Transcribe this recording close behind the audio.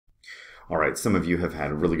All right, some of you have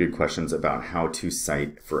had really good questions about how to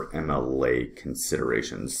cite for MLA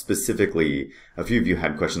considerations. Specifically, a few of you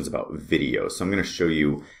had questions about video. So I'm going to show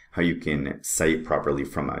you how you can cite properly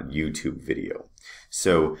from a YouTube video.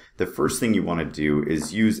 So the first thing you want to do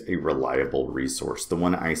is use a reliable resource. The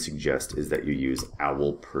one I suggest is that you use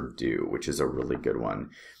OWL Purdue, which is a really good one.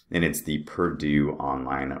 And it's the Purdue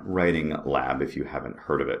Online Writing Lab if you haven't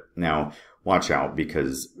heard of it. Now, watch out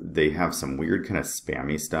because they have some weird kind of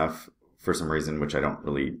spammy stuff for some reason, which I don't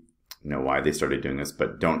really know why they started doing this,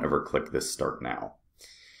 but don't ever click this start now.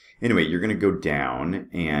 Anyway, you're going to go down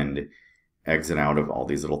and exit out of all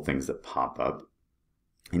these little things that pop up.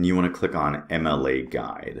 And you want to click on MLA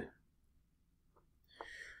Guide.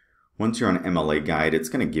 Once you're on MLA Guide, it's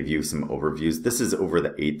going to give you some overviews. This is over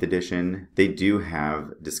the 8th edition. They do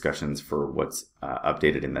have discussions for what's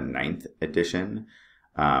updated in the 9th edition.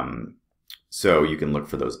 So you can look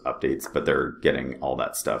for those updates, but they're getting all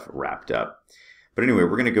that stuff wrapped up. But anyway,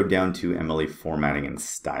 we're going to go down to MLA Formatting and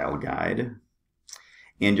Style Guide.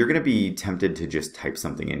 And you're going to be tempted to just type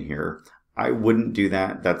something in here. I wouldn't do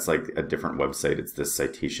that. That's like a different website. It's this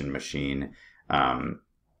Citation Machine.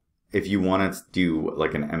 If you want to do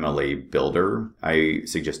like an MLA builder, I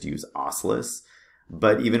suggest use Oscillus.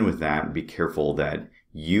 But even with that, be careful that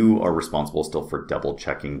you are responsible still for double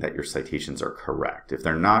checking that your citations are correct. If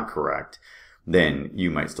they're not correct, then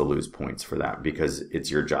you might still lose points for that because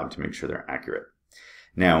it's your job to make sure they're accurate.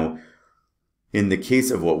 Now, in the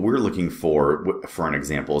case of what we're looking for an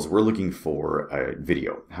example, is we're looking for a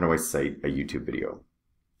video. How do I cite a YouTube video?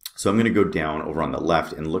 So I'm going to go down over on the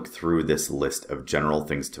left and look through this list of general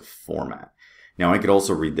things to format. Now, I could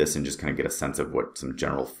also read this and just kind of get a sense of what some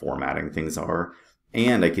general formatting things are.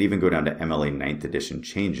 And I could even go down to MLA 9th edition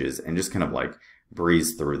changes and just kind of like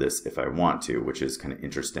breeze through this if I want to, which is kind of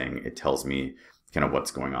interesting. It tells me kind of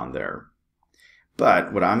what's going on there.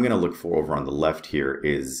 But what I'm going to look for over on the left here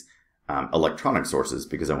is electronic sources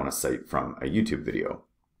because I want to cite from a YouTube video.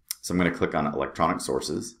 So I'm going to click on electronic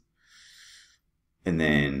sources. And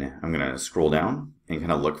then I'm going to scroll down and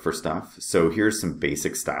kind of look for stuff. So here's some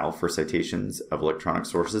basic style for citations of electronic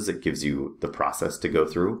sources. It gives you the process to go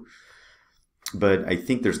through. But I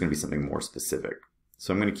think there's going to be something more specific.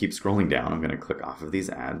 So I'm going to keep scrolling down. I'm going to click off of these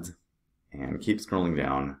ads and keep scrolling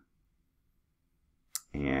down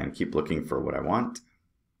and keep looking for what I want.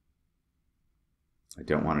 I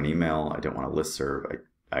don't want an email. I don't want a listserv.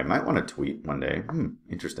 I might want to tweet one day.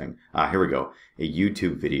 Interesting. Here we go. A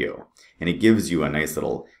YouTube video. And it gives you a nice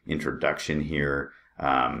little introduction here.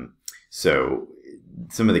 So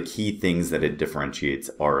some of the key things that it differentiates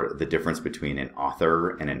are the difference between an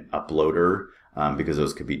author and an uploader, because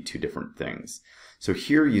those could be two different things. So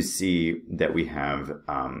here you see that we have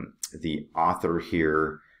the author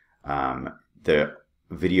here. The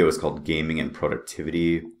video is called Gaming and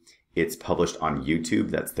Productivity. It's published on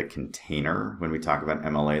YouTube. That's the container. When we talk about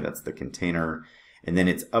MLA, that's the container. And then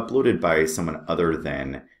it's uploaded by someone other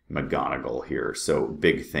than McGonagall here. So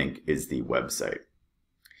Big Think is the website.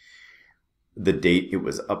 The date it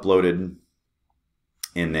was uploaded,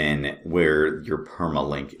 and then where your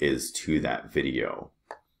permalink is to that video.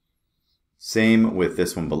 Same with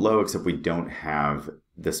this one below, except we don't have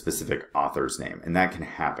the specific author's name. And that can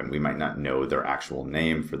happen. We might not know their actual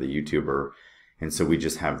name for the YouTuber. And so we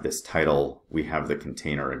just have this title, we have the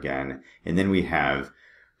container again, and then we have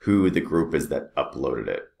who the group is that uploaded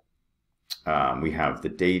it. We have the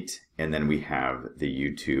date, and then we have the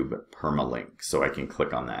YouTube permalink. So I can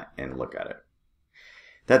click on that and look at it.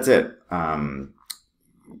 That's it.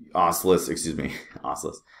 Oscillus.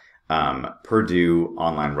 Purdue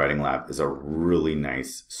Online Writing Lab is a really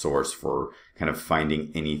nice source for kind of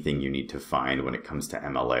finding anything you need to find when it comes to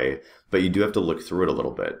MLA, but you do have to look through it a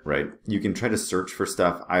little bit, right? You can try to search for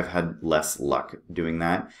stuff. I've had less luck doing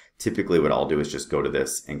that. Typically what I'll do is just go to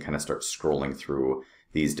this and kind of start scrolling through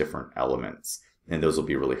these different elements, and those will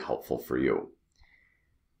be really helpful for you.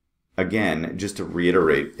 Again, just to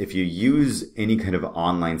reiterate, if you use any kind of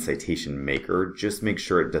online citation maker, just make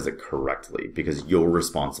sure it does it correctly because you're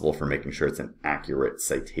responsible for making sure it's an accurate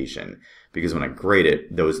citation. Because when I grade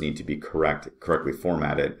it, those need to be correctly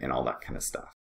formatted and all that kind of stuff.